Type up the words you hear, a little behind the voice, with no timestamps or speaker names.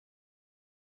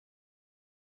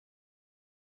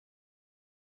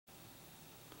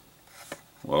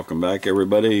Welcome back,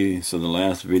 everybody. So the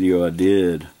last video I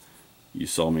did, you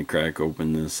saw me crack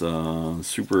open this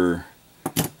Super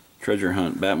Treasure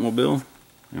Hunt Batmobile,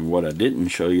 and what I didn't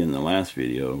show you in the last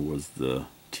video was the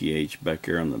TH back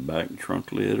here on the back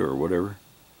trunk lid or whatever.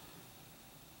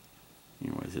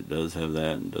 Anyways, it does have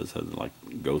that, and does have like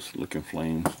ghost looking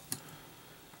flames.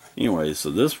 Anyway,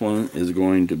 so this one is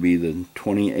going to be the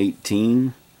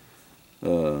 2018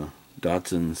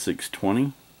 Datsun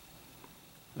 620.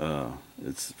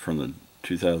 It's from the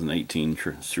 2018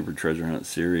 Super Treasure Hunt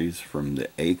series from the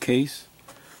A case.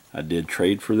 I did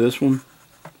trade for this one,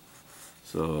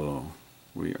 so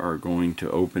we are going to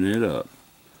open it up.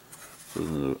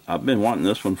 So I've been wanting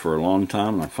this one for a long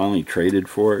time, and I finally traded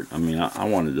for it. I mean, I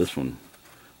wanted this one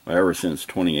ever since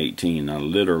 2018. I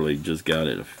literally just got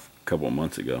it a couple of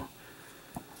months ago.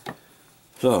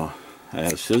 So I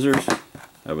have scissors, I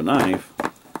have a knife,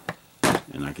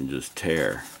 and I can just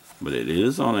tear. But it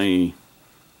is on a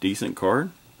decent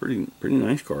card, pretty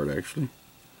nice card actually.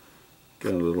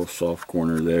 Got a little soft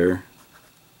corner there.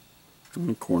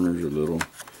 The corners are little,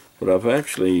 but I've had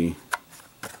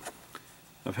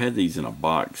these in a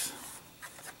box.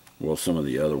 Well, some of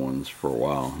the other ones for a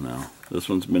while now. This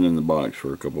one's been in the box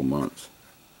for a couple months.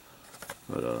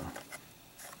 But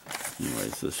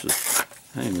anyways, let's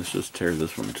just tear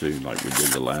this one too, like we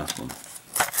did the last one.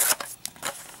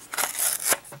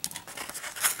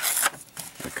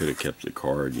 I could have kept the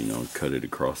card, you know, cut it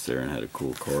across there and had a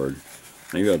cool card.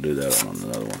 Maybe I'll do that on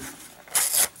another one.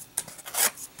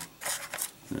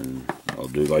 And I'll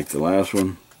do like the last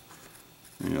one.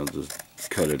 And I'll just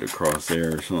cut it across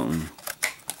there or something.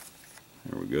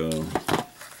 There we go.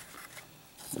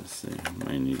 Let's see.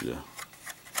 I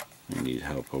need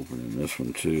help opening this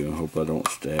one too. I hope I don't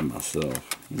stab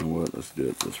myself. You know what? Let's do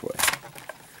it this way.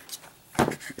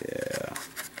 Yeah.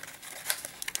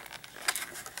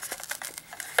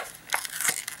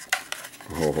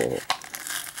 Oh.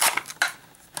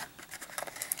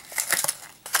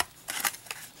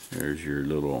 There's your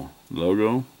little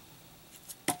logo.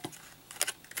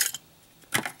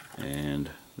 And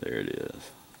there it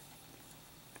is.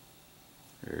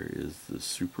 There is the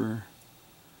Super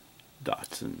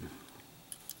Datsun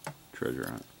Treasure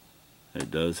Hunt.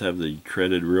 It does have the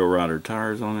treaded Real Rider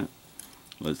tires on it.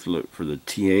 Let's look for the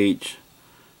TH.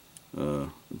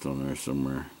 It's on there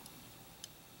somewhere.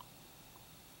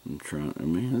 I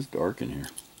mean, it's dark in here.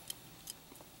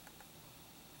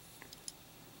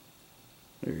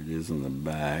 There it is on the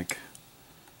back.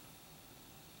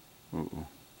 Uh-oh.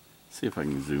 See if I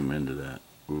can zoom into that.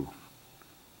 Ooh.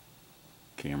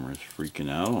 Camera's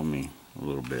freaking out on me a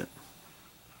little bit.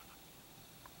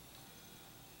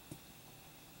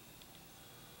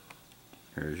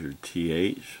 There's your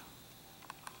TH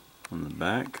on the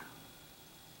back.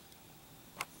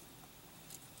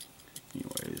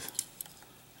 Anyways,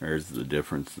 there's the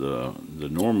difference. The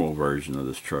normal version of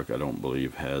this truck, I don't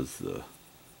believe, has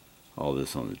all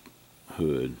this on the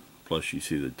hood. Plus, you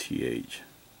see the TH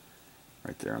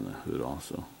right there on the hood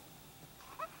also.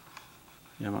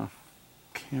 Yeah, my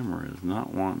camera is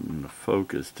not wanting to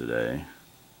focus today.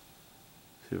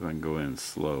 See if I can go in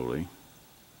slowly.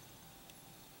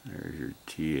 There's your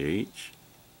TH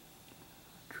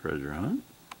Treasure Hunt.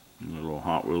 A little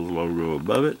Hot Wheels logo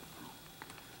above it.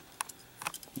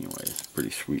 Anyways, pretty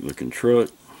sweet looking truck.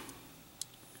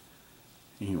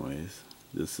 Anyways,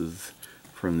 this is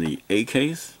from the A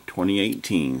case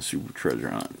 2018 Super Treasure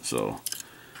Hunt. So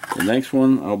the next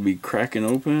one I'll be cracking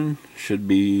open should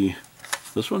be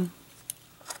this one,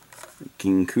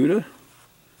 King Cuda,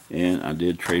 and I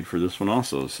did trade for this one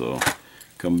also. So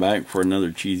come back for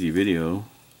another cheesy video,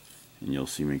 and you'll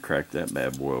see me crack that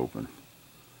bad boy open.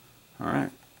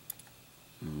 Alright,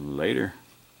 later.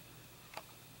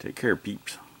 Take care,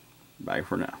 peeps. Bye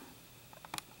for now.